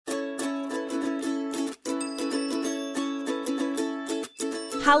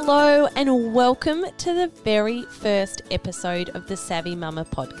Hello and welcome to the very first episode of the Savvy Mama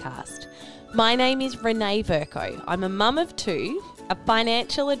podcast. My name is Renee Verco. I'm a mum of two, a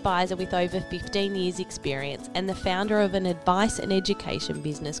financial advisor with over 15 years experience and the founder of an advice and education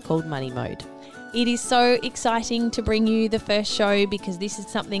business called Money Mode. It is so exciting to bring you the first show because this is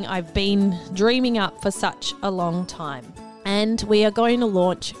something I've been dreaming up for such a long time. And we are going to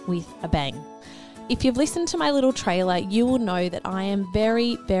launch with a bang. If you've listened to my little trailer, you will know that I am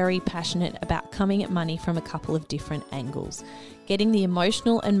very, very passionate about coming at money from a couple of different angles. Getting the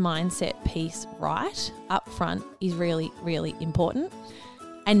emotional and mindset piece right up front is really, really important,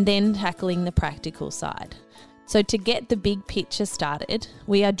 and then tackling the practical side. So to get the big picture started,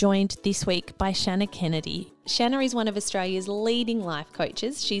 we are joined this week by Shanna Kennedy. Shanna is one of Australia's leading life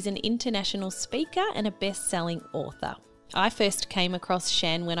coaches. She's an international speaker and a best-selling author. I first came across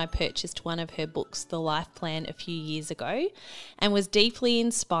Shan when I purchased one of her books, The Life Plan, a few years ago, and was deeply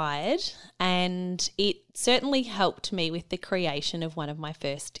inspired, and it certainly helped me with the creation of one of my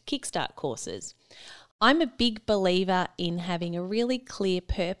first Kickstart courses. I'm a big believer in having a really clear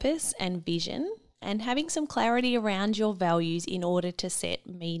purpose and vision and having some clarity around your values in order to set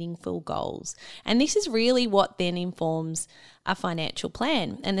meaningful goals. And this is really what then informs a financial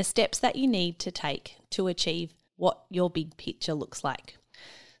plan and the steps that you need to take to achieve what your big picture looks like.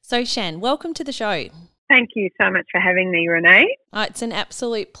 So Shan, welcome to the show. Thank you so much for having me, Renee. It's an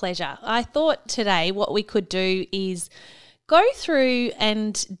absolute pleasure. I thought today what we could do is go through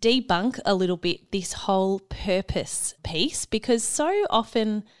and debunk a little bit this whole purpose piece, because so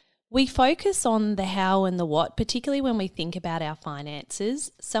often we focus on the how and the what, particularly when we think about our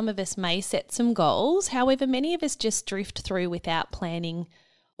finances. Some of us may set some goals. However, many of us just drift through without planning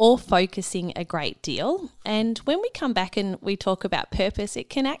or focusing a great deal. And when we come back and we talk about purpose, it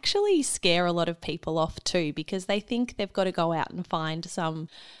can actually scare a lot of people off too, because they think they've got to go out and find some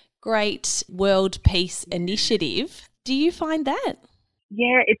great world peace initiative. Do you find that?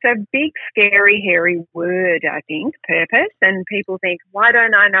 Yeah, it's a big, scary, hairy word, I think, purpose. And people think, why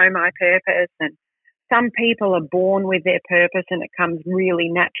don't I know my purpose? And some people are born with their purpose and it comes really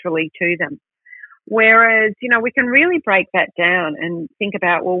naturally to them. Whereas, we can really break that down and think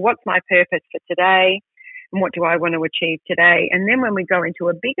about, well, what's my purpose for today and what do I want to achieve today? And then when we go into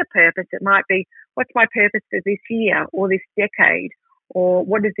a bigger purpose, it might be, what's my purpose for this year or this decade? Or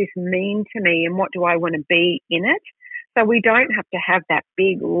what does this mean to me and what do I want to be in it? So we don't have to have that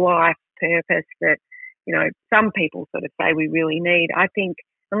big life purpose that, some people sort of say we really need. I think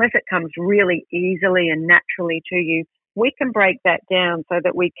unless it comes really easily and naturally to you, we can break that down so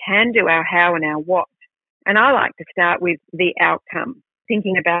that we can do our how and our what. And I like to start with the outcome,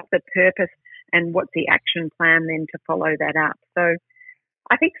 thinking about the purpose and what's the action plan then to follow that up. So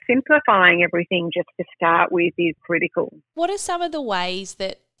I think simplifying everything just to start with is critical. What are some of the ways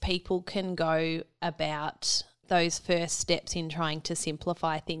that people can go about those first steps in trying to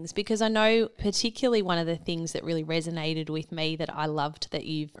simplify things? Because I know particularly one of the things that really resonated with me that I loved that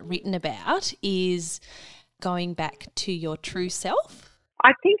you've written about is going back to your true self.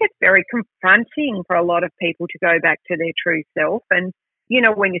 I think it's very confronting for a lot of people to go back to their true self. And,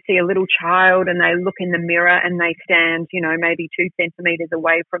 when you see a little child and they look in the mirror and they stand, maybe 2 centimetres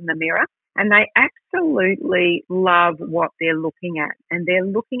away from the mirror, and they absolutely love what they're looking at. And they're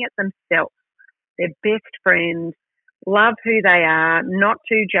looking at themselves, their best friend, love who they are, not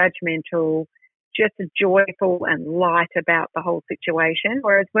too judgmental, just joyful and light about the whole situation.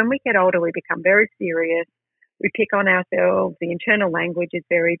 Whereas when we get older, we become very serious. We pick on ourselves. The internal language is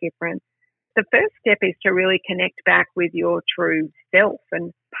very different. The first step is to really connect back with your true self.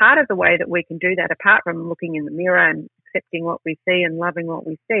 And part of the way that we can do that, apart from looking in the mirror and accepting what we see and loving what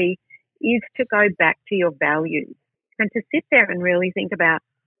we see, is to go back to your values and to sit there and really think about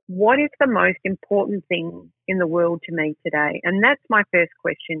what is the most important thing in the world to me today. And that's my first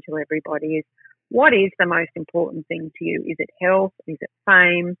question to everybody is, what is the most important thing to you? Is it health? Is it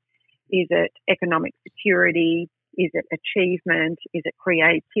fame? Is it economic security? Is it achievement? Is it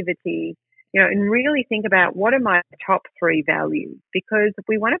creativity? And really think about what are my top 3 values, because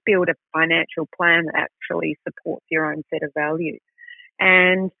we want to build a financial plan that actually supports your own set of values.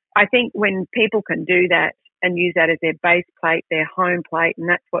 And I think when people can do that and use that as their base plate, their home plate, and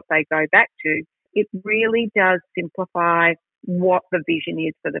that's what they go back to, it really does simplify what the vision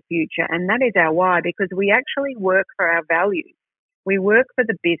is for the future. And that is our why, because we actually work for our values. We work for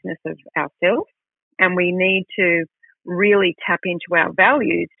the business of ourselves, and we need to really tap into our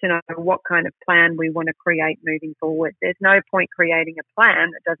values to know what kind of plan we want to create moving forward. There's no point creating a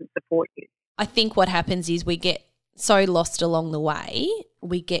plan that doesn't support you. I think what happens is we get so lost along the way,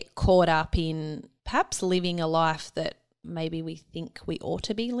 we get caught up in perhaps living a life that maybe we think we ought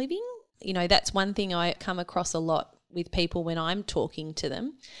to be living. You know, that's one thing I come across a lot with people when I'm talking to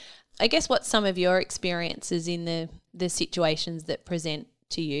them. I guess what's some of your experiences in the situations that present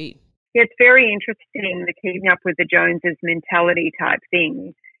to you? It's very interesting, the keeping up with the Joneses mentality type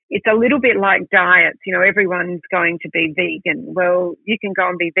thing. It's a little bit like diets. You know, everyone's going to be vegan. Well, you can go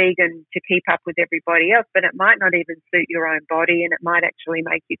and be vegan to keep up with everybody else, but it might not even suit your own body, and it might actually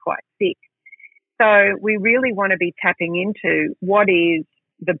make you quite sick. So we really want to be tapping into what is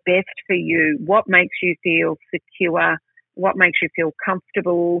the best for you, what makes you feel secure, what makes you feel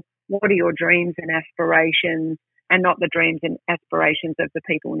comfortable, what are your dreams and aspirations, and not the dreams and aspirations of the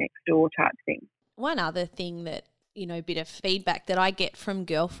people next door type thing. One other thing that, you know, bit of feedback that I get from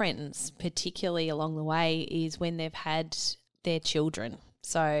girlfriends, particularly along the way, is when they've had their children.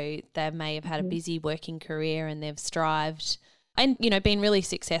 So they may have had a busy working career and they've strived and, you know, been really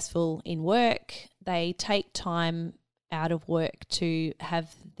successful in work. They take time out of work to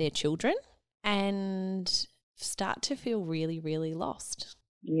have their children and start to feel really, really lost.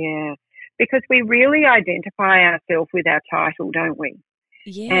 Yeah, because we really identify ourselves with our title, don't we?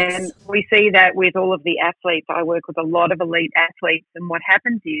 Yes. And we see that with all of the athletes. I work with a lot of elite athletes, and what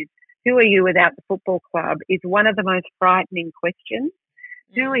happens is, who are you without the football club is one of the most frightening questions.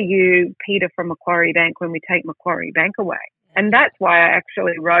 Who are you, Peter from Macquarie Bank, when we take Macquarie Bank away? And that's why I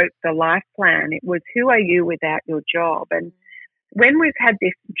actually wrote the life plan. It was, who are you without your job? And when we've had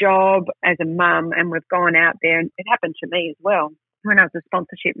this job as a mum and we've gone out there, and it happened to me as well, when I was a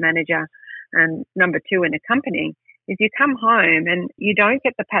sponsorship manager and number 2 in a company, is you come home and you don't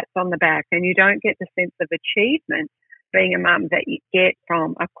get the pats on the back and you don't get the sense of achievement being a mum that you get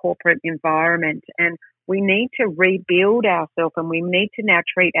from a corporate environment. And we need to rebuild ourselves, and we need to now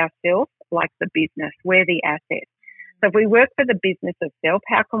treat ourselves like the business. We're the asset. So if we work for the business of self,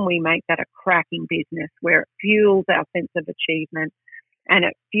 how can we make that a cracking business where it fuels our sense of achievement and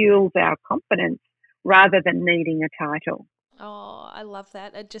it fuels our confidence rather than needing a title? Oh, I love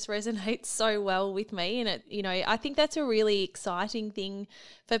that. It just resonates so well with me. And it, you know, I think that's a really exciting thing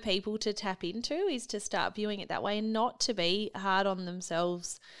for people to tap into, is to start viewing it that way and not to be hard on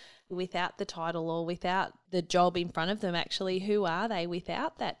themselves without the title or without the job in front of them. Actually, who are they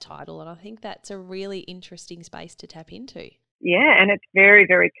without that title? And I think that's a really interesting space to tap into. Yeah, and it's very,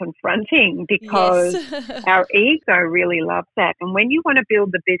 very confronting because Yes. our ego really loves that. And when you want to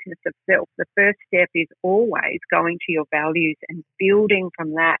build the business of self, the first step is always going to your values and building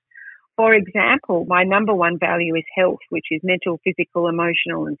from that. For example, my number 1 value is health, which is mental, physical,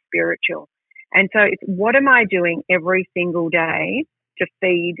 emotional, and spiritual. And so it's, what am I doing every single day to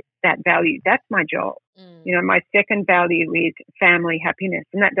feed that value? That's my job. You know, my second value is family happiness.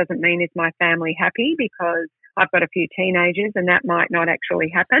 And that doesn't mean is my family happy, because I've got a few teenagers and that might not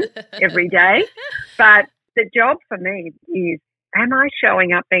actually happen every day. But the job for me is, am I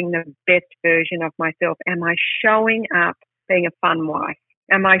showing up being the best version of myself? Am I showing up being a fun wife?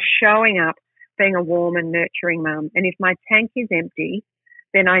 Am I showing up being a warm and nurturing mum? And if my tank is empty,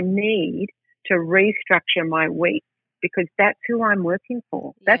 then I need to restructure my week, because that's who I'm working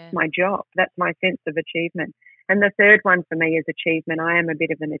for. Yeah. That's my job. That's my sense of achievement. And the third one for me is achievement. I am a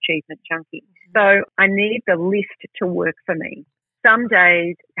bit of an achievement junkie. So I need the list to work for me. Some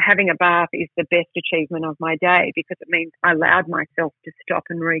days having a bath is the best achievement of my day, because it means I allowed myself to stop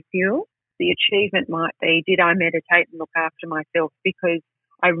and refuel. The achievement might be, did I meditate and look after myself? Because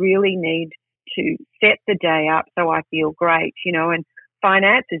I really need to set the day up so I feel great, you know, and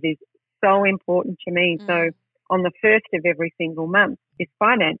finances is so important to me. So on the first of every single month is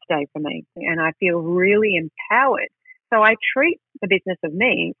finance day for me, and I feel really empowered. So I treat the business of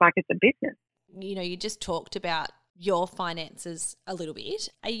me like it's a business. You know, you just talked about your finances a little bit.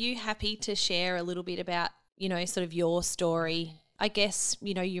 Are you happy to share a little bit about, you know, sort of your story? I guess,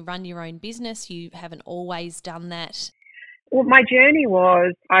 you know, you run your own business. You haven't always done that. Well, my journey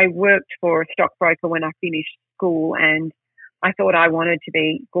was, I worked for a stockbroker when I finished school, and I thought I wanted to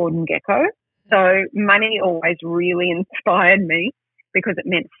be Gordon Gekko. So money always really inspired me, because it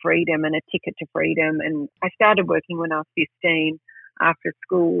meant freedom and a ticket to freedom. And I started working when I was 15 after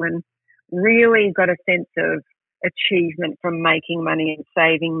school, and really got a sense of achievement from making money and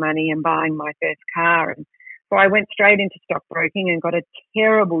saving money and buying my first car. And so I went straight into stockbroking and got a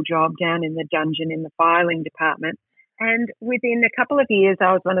terrible job down in the dungeon in the filing department. And within a couple of years,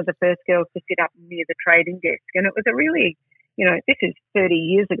 I was one of the first girls to sit up near the trading desk. And it was a really, you know, this is 30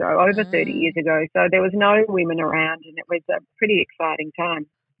 years ago, over 30 years ago. So there was no women around, and it was a pretty exciting time.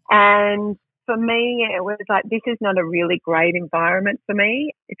 And for me, it was like, this is not a really great environment for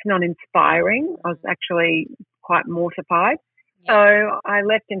me. It's not inspiring. I was actually quite mortified. So I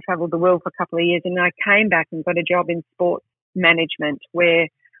left and travelled the world for a couple of years, and I came back and got a job in sports management where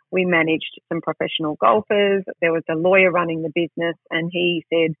we managed some professional golfers. There was a lawyer running the business, and he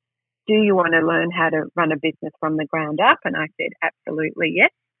said, "Do you want to learn how to run a business from the ground up?" And I said, "Absolutely,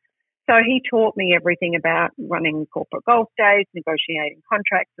 yes." So he taught me everything about running corporate golf days, negotiating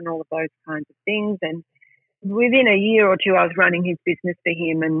contracts and all of those kinds of things. And within a year or two, I was running his business for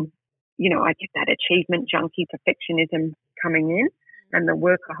him. And, I get that achievement junkie perfectionism coming in and the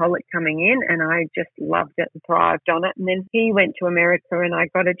workaholic coming in. And I just loved it and thrived on it. And then he went to America and I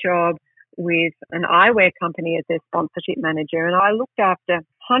got a job with an eyewear company as their sponsorship manager. And I looked after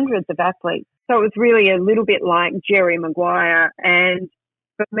hundreds of athletes. So it was really a little bit like Jerry Maguire. And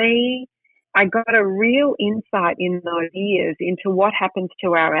for me, I got a real insight in those years into what happens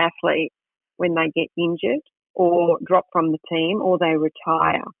to our athletes when they get injured or drop from the team or they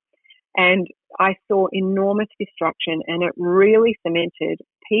retire. And I saw enormous destruction, and it really cemented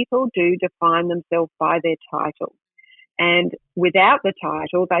people do define themselves by their title. And without the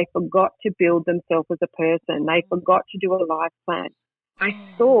title, they forgot to build themselves as a person. They forgot to do a life plan. I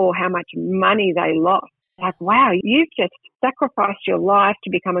saw how much money they lost. Like, wow, you've just sacrificed your life to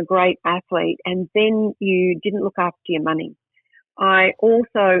become a great athlete, and then you didn't look after your money. I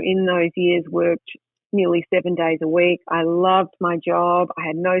also, in those years, worked nearly 7 days a week. I loved my job. I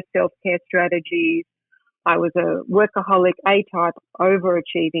had no self-care strategies. I was a workaholic, A-type,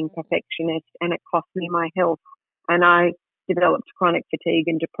 overachieving perfectionist, and it cost me my health. And I developed chronic fatigue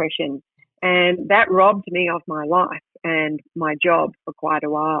and depression. And that robbed me of my life and my job for quite a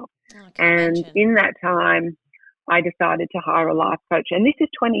while. And in that time, I decided to hire a life coach. And this is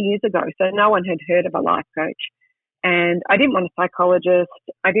 20 years ago, so no one had heard of a life coach. And I didn't want a psychologist.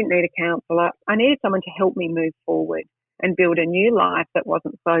 I didn't need a counsellor. I needed someone to help me move forward and build a new life that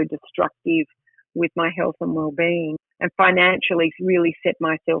wasn't so destructive with my health and well-being, and financially really set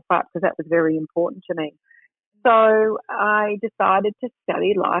myself up, because that was very important to me. So I decided to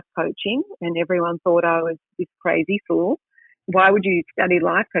study life coaching, and everyone thought I was this crazy fool. Why would you study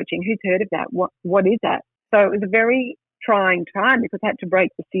life coaching? Who's heard of that? What is that? So it was a very trying time because I had to break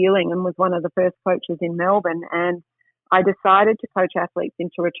the ceiling and was one of the first coaches in Melbourne. And I decided to coach athletes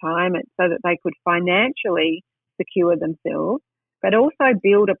into retirement so that they could financially secure themselves, but also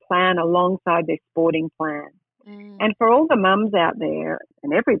build a plan alongside their sporting plan. And for all the mums out there,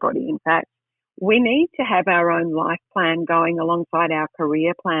 and everybody in fact, we need to have our own life plan going alongside our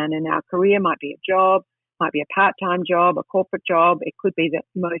career plan. And our career might be a job, might be a part-time job, a corporate job. It could be the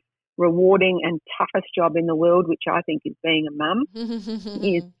most rewarding and toughest job in the world, which I think is being a mum,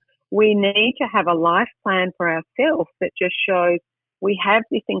 is we need to have a life plan for ourselves that just shows we have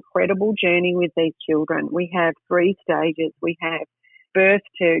this incredible journey with these children. We have 3 stages. We have birth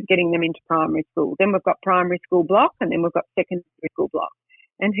to getting them into primary school. Then we've got primary school block, and then we've got secondary school block.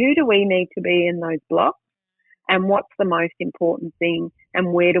 And who do we need to be in those blocks? And what's the most important thing?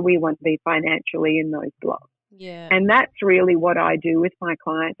 And where do we want to be financially in those blocks? Yeah. And that's really what I do with my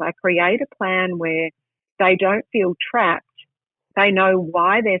clients. I create a plan where they don't feel trapped. They know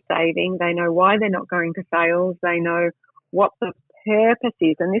why they're saving. They know why they're not going to sales. They know what the purpose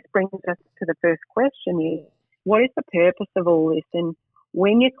is. And this brings us to the first question is, what is the purpose of all this? And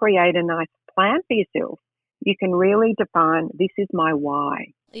when you create a nice plan for yourself, you can really define, this is my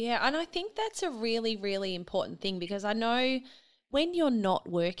why. Yeah, and I think that's a really, really important thing, because I know when you're not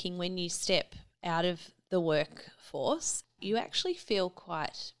working, when you step out of the workforce, you actually feel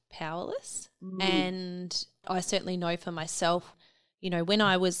quite powerless. And I certainly know for myself, when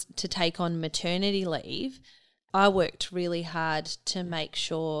I was to take on maternity leave, I worked really hard to make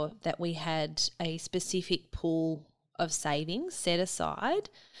sure that we had a specific pool of savings set aside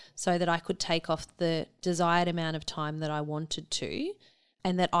so that I could take off the desired amount of time that I wanted to,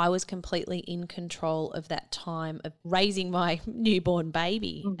 and that I was completely in control of that time of raising my newborn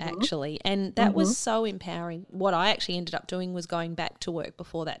baby, actually. And that was so empowering. What I actually ended up doing was going back to work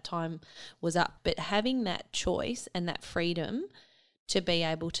before that time was up, but having that choice and that freedom to be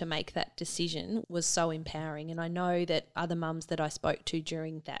able to make that decision was so empowering. And I know that other mums that I spoke to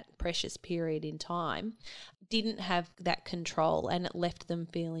during that precious period in time didn't have that control, and it left them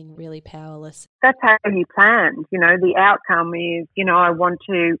feeling really powerless. That's how you planned. The outcome is, I want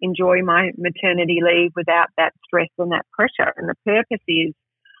to enjoy my maternity leave without that stress and that pressure. And the purpose is,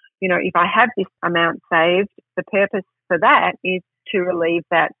 if I have this amount saved, the purpose for that is to relieve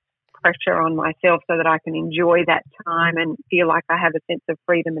that pressure on myself so that I can enjoy that time and feel like I have a sense of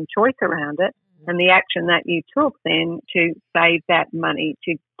freedom and choice around it. And the action that you took then to save that money,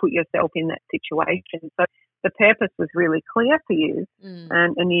 to put yourself in that situation. So the purpose was really clear for you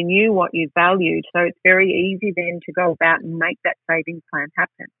and you knew what you valued. So it's very easy then to go about and make that savings plan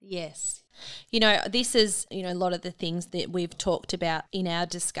happen. Yes. This is, a lot of the things that we've talked about in our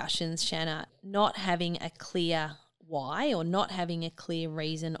discussions, Shanna, not having a clear why or not having a clear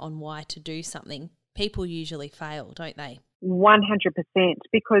reason on why to do something. People usually fail, don't they? 100%,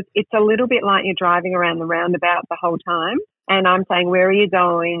 because it's a little bit like you're driving around the roundabout the whole time. And I'm saying, where are you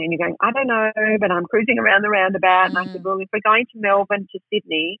going? And you're going, I don't know, but I'm cruising around the roundabout. And I said, well, if we're going to Melbourne to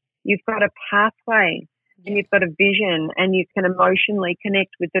Sydney, you've got a pathway and you've got a vision and you can emotionally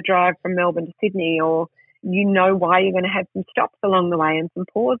connect with the drive from Melbourne to Sydney, or you know why you're going to have some stops along the way and some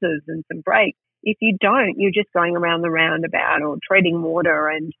pauses and some breaks. If you don't, you're just going around the roundabout or treading water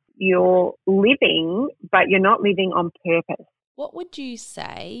and you're living, but you're not living on purpose. What would you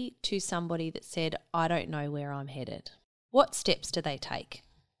say to somebody that said, I don't know where I'm headed? What steps do they take?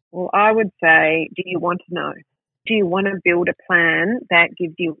 Well, I would say, do you want to know? Do you want to build a plan that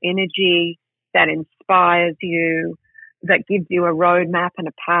gives you energy, that inspires you, that gives you a roadmap and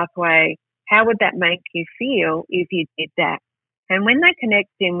a pathway? How would that make you feel if you did that? And when they connect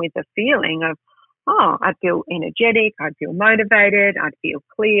in with the feeling of, I feel energetic, I feel motivated, I feel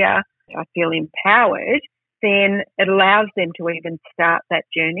clear, I feel empowered, then it allows them to even start that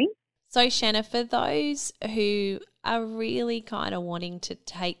journey. So, Shanna, for those who are really kind of wanting to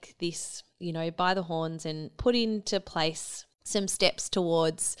take this, by the horns and put into place some steps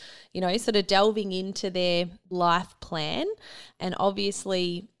towards, sort of delving into their life plan. And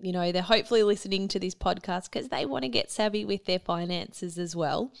obviously, they're hopefully listening to this podcast because they want to get savvy with their finances as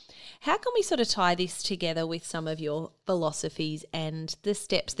well. How can we sort of tie this together with some of your philosophies and the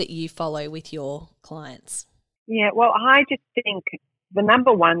steps that you follow with your clients? Yeah, well, I just think the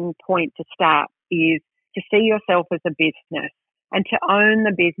number one point to start is to see yourself as a business and to own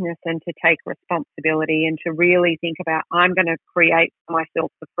the business and to take responsibility and to really think about, I'm going to create for myself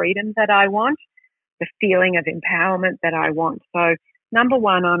the freedom that I want, the feeling of empowerment that I want. So number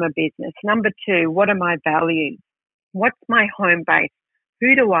one, I'm a business. Number two, what are my values? What's my home base?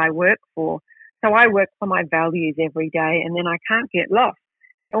 Who do I work for? So I work for my values every day, and then I can't get lost.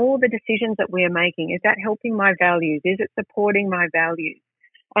 All the decisions that we're making, is that helping my values? Is it supporting my values?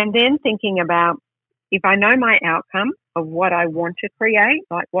 And then thinking about, if I know my outcome of what I want to create,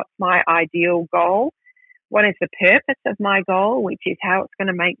 like what's my ideal goal, what is the purpose of my goal, which is how it's going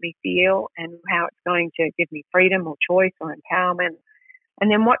to make me feel and how it's going to give me freedom or choice or empowerment. And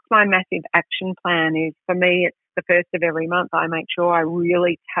then what's my massive action plan is, for me, it's the first of every month. I make sure I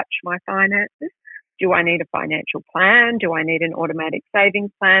really touch my finances. Do I need a financial plan? Do I need an automatic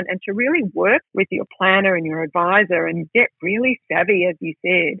savings plan? And to really work with your planner and your advisor and get really savvy, as you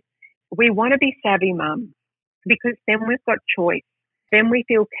said. We want to be savvy mums because then we've got choice. Then we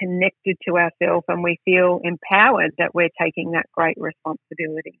feel connected to ourselves and we feel empowered that we're taking that great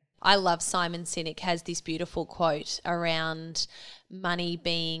responsibility. I love Simon Sinek has this beautiful quote around money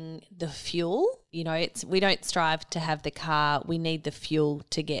being the fuel. We don't strive to have the car, we need the fuel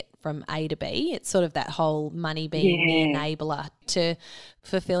to get from A to B. It's sort of that whole money being the enabler to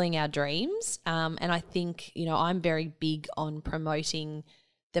fulfilling our dreams. And I think, I'm very big on promoting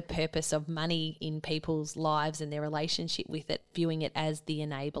the purpose of money in people's lives and their relationship with it, viewing it as the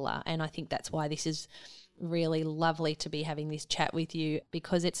enabler. And I think that's why this is really lovely to be having this chat with you,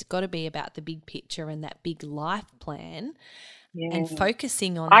 because it's got to be about the big picture and that big life plan and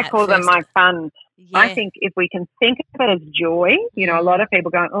focusing on I that. call them my funds. Yeah. I think if we can think of it as joy, a lot of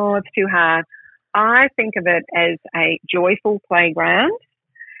people go, it's too hard. I think of it as a joyful playground.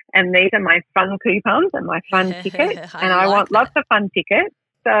 And these are my fun coupons and my fun tickets. And I want lots of fun tickets.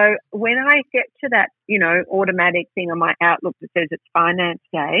 So when I get to that, automatic thing on my Outlook that says it's finance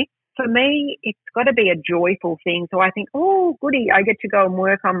day, for me, it's got to be a joyful thing. So I think, goody, I get to go and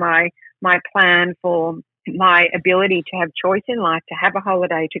work on my plan for my ability to have choice in life, to have a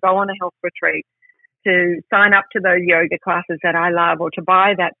holiday, to go on a health retreat, to sign up to those yoga classes that I love, or to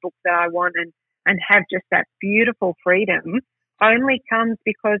buy that book that I want and have just that beautiful freedom only comes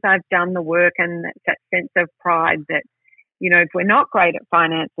because I've done the work and that sense of pride that, if we're not great at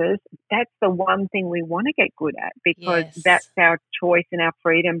finances, that's the one thing we want to get good at because that's our choice and our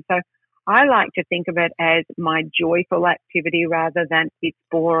freedom. So I like to think of it as my joyful activity rather than it's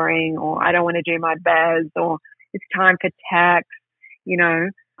boring or I don't want to do my BAS or it's time for tax.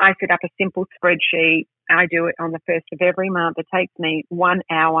 I set up a simple spreadsheet. I do it on the first of every month. It takes me 1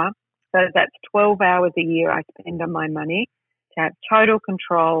 hour. So that's 12 hours a year I spend on my money to have total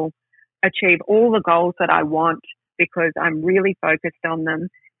control, achieve all the goals that I want, because I'm really focused on them,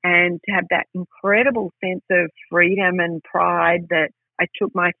 and to have that incredible sense of freedom and pride that I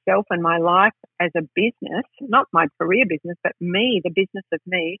took myself and my life as a business, not my career business, but me, the business of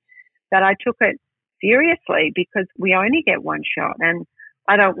me, that I took it seriously because we only get one shot. And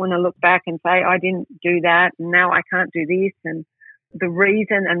I don't want to look back and say, I didn't do that and now I can't do this. And the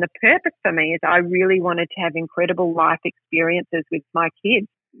reason and the purpose for me is I really wanted to have incredible life experiences with my kids.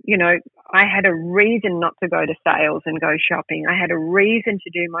 You know, I had a reason not to go to sales and go shopping. I had a reason to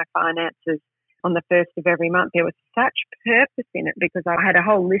do my finances on the first of every month. There was such purpose in it because I had a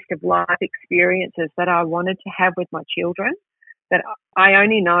whole list of life experiences that I wanted to have with my children that I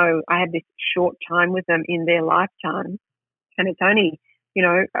only know I have this short time with them in their lifetime. And it's only, you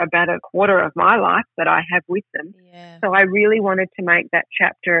know, about a quarter of my life that I have with them. Yeah. So I really wanted to make that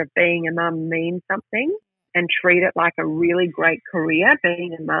chapter of being a mum mean something and treat it like a really great career,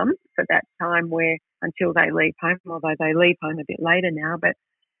 being a mum for that time where until they leave home, although they leave home a bit later now. But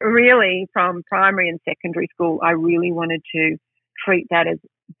really from primary and secondary school, I really wanted to treat that as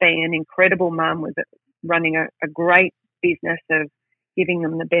being an incredible mum with running a great business of giving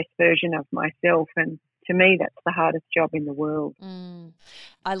them the best version of myself. And to me, that's the hardest job in the world.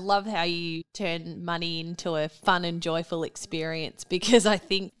 I love how you turn money into a fun and joyful experience because I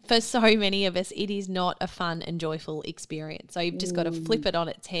think for so many of us, it is not a fun and joyful experience. So you've just got to flip it on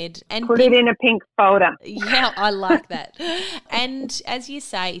its head and put it in a pink folder. Yeah, I like that. And as you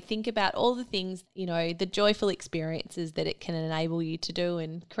say, think about all the things, you know, the joyful experiences that it can enable you to do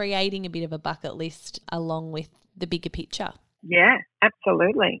and creating a bit of a bucket list along with the bigger picture. Yeah,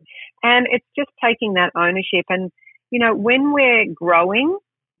 absolutely. And it's just taking that ownership. And, you know, when we're growing,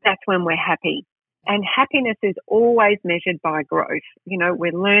 that's when we're happy. And happiness is always measured by growth. You know,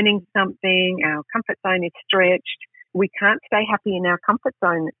 we're learning something, our comfort zone is stretched. We can't stay happy in our comfort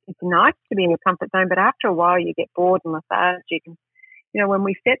zone. It's nice to be in your comfort zone, but after a while you get bored and lethargic. And, you know, when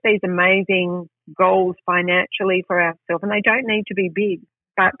we set these amazing goals financially for ourselves, and they don't need to be big,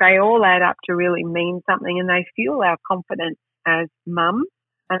 but they all add up to really mean something and they fuel our confidence as mum.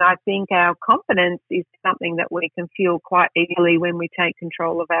 And I think our confidence is something that we can fuel quite easily when we take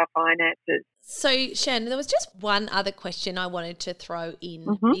control of our finances. So, Shannon, there was just one other question I wanted to throw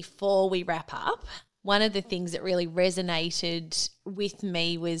in before we wrap up. One of the things that really resonated with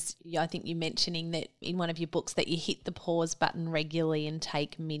me was, I think you mentioning that in one of your books that you hit the pause button regularly and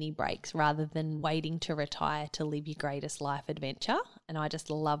take mini breaks rather than waiting to retire to live your greatest life adventure. And I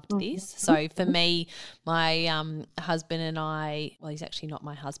just loved this. So for me, my husband and I, well, he's actually not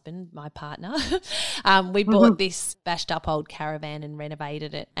my husband, my partner, we bought this bashed up old caravan and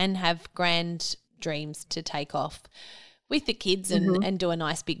renovated it and have grand dreams to take off with the kids and do a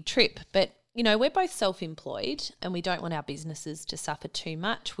nice big trip. But you know, we're both self-employed and we don't want our businesses to suffer too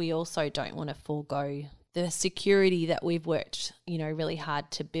much. We also don't want to forego the security that we've worked, you know, really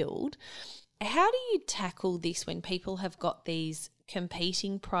hard to build. How do you tackle this when people have got these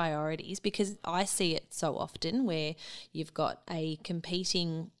competing priorities? Because I see it so often where you've got a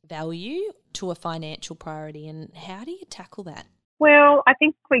competing value to a financial priority, and how do you tackle that? Well, I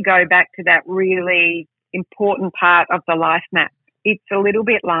think we go back to that really important part of the life map. It's a little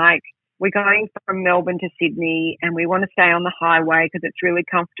bit like we're going from Melbourne to Sydney and we want to stay on the highway because it's really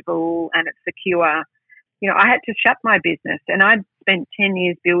comfortable and it's secure. You know, I had to shut my business and I'd spent 10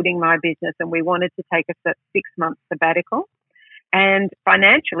 years building my business and we wanted to take a 6-month sabbatical. And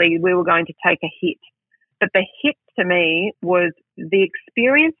financially, we were going to take a hit. But the hit to me was the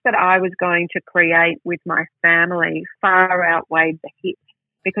experience that I was going to create with my family far outweighed the hit,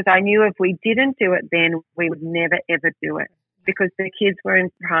 because I knew if we didn't do it then, we would never, ever do it, because the kids were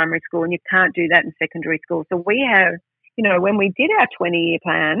in primary school and you can't do that in secondary school. So we have, you know, when we did our 20-year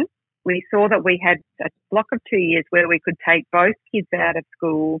plan, we saw that we had a block of 2 years where we could take both kids out of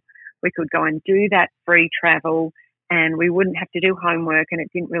school, we could go and do that free travel, and we wouldn't have to do homework, and it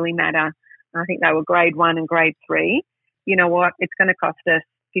didn't really matter. I think they were grade 1 and grade 3. You know what? It's going to cost us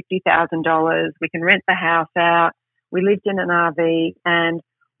 $50,000. We can rent the house out. We lived in an RV and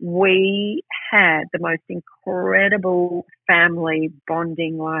we had the most incredible family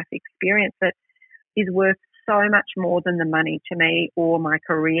bonding life experience that is worth so much more than the money to me or my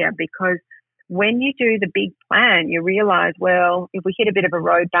career, because when you do the big plan, you realise, well, if we hit a bit of a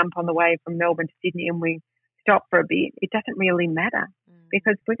road bump on the way from Melbourne to Sydney and we stop for a bit, it doesn't really matter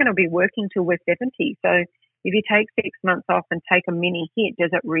because we're going to be working till we're 70. So if you take 6 months off and take a mini hit, does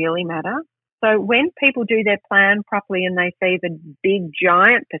it really matter? So when people do their plan properly and they see the big,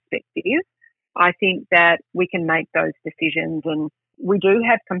 giant perspective, I think that we can make those decisions. And we do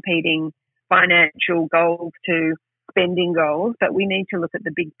have competing financial goals to spending goals, but we need to look at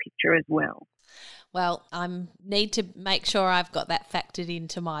the big picture as well. Well, I need to make sure I've got that factored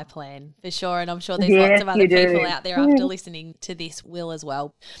into my plan for sure. And I'm sure there's lots of other people out there after listening to this will as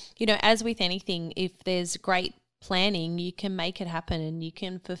well. You know, as with anything, if there's great planning, you can make it happen and you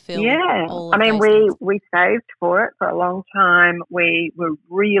can fulfill all of those things. We saved for it for a long time. We were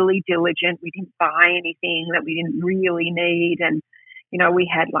really diligent. We didn't buy anything that we didn't really need. And, you know,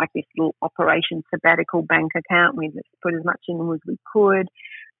 we had like this little Operation Sabbatical bank account. We just put as much in as we could.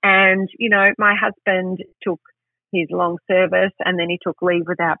 And, you know, my husband took his long service and then he took leave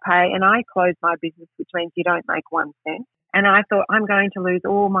without pay, and I closed my business, which means you don't make 1 cent. And I thought, I'm going to lose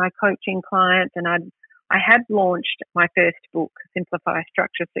all my coaching clients. And I had launched my first book, Simplify,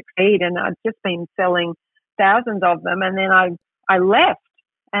 Structure, Succeed, and I'd just been selling thousands of them. And then I left.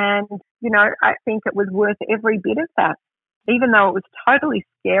 And, you know, I think it was worth every bit of that. Even though it was totally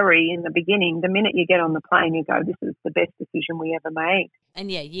scary in the beginning, the minute you get on the plane, you go, this is the best decision we ever made.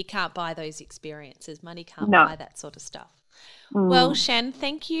 And yeah, you can't buy those experiences. Money can't buy that sort of stuff. Well, Shan,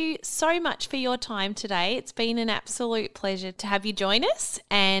 thank you so much for your time today. It's been an absolute pleasure to have you join us.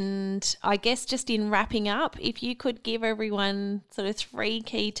 And I guess just in wrapping up, if you could give everyone sort of 3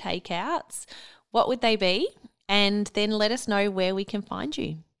 key takeouts, what would they be? And then let us know where we can find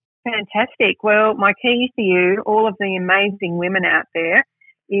you. Fantastic. Well, my key for you, all of the amazing women out there,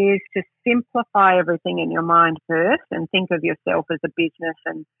 is to simplify everything in your mind first and think of yourself as a business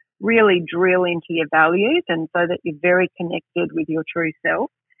and really drill into your values, and so that you're very connected with your true self.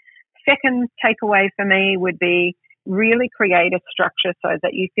 Second takeaway for me would be really create a structure so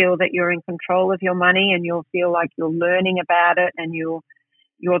that you feel that you're in control of your money and you'll feel like you're learning about it and you're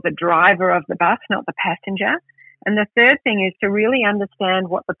the driver of the bus, not the passenger. And the third thing is to really understand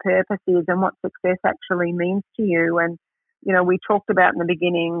what the purpose is and what success actually means to you. And, you know, we talked about in the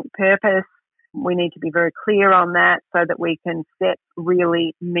beginning, purpose. We need to be very clear on that so that we can set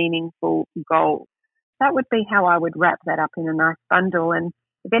really meaningful goals. That would be how I would wrap that up in a nice bundle. And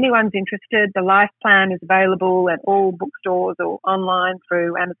if anyone's interested, the Life Plan is available at all bookstores or online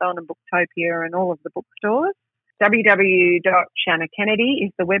through Amazon and Booktopia and all of the bookstores. www.shannakennedy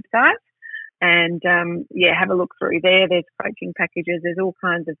is the website. And, have a look through there. There's coaching packages. There's all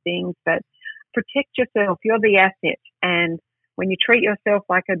kinds of things. But protect yourself. You're the asset. And when you treat yourself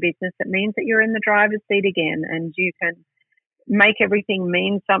like a business, it means that you're in the driver's seat again and you can make everything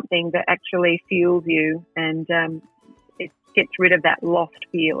mean something that actually fuels you. And it gets rid of that lost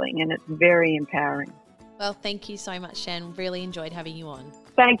feeling, and it's very empowering. Well, thank you so much, Shan. Really enjoyed having you on.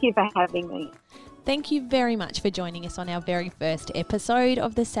 Thank you for having me. Thank you very much for joining us on our very first episode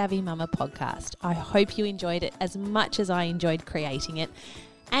of the Savvy Mama podcast. I hope you enjoyed it as much as I enjoyed creating it.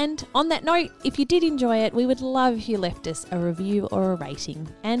 And on that note, if you did enjoy it, we would love if you left us a review or a rating.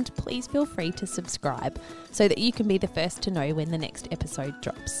 And please feel free to subscribe so that you can be the first to know when the next episode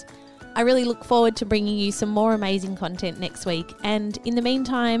drops. I really look forward to bringing you some more amazing content next week. And in the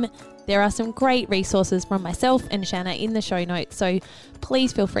meantime, there are some great resources from myself and Shanna in the show notes, so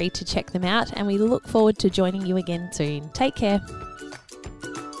please feel free to check them out, and we look forward to joining you again soon. Take care.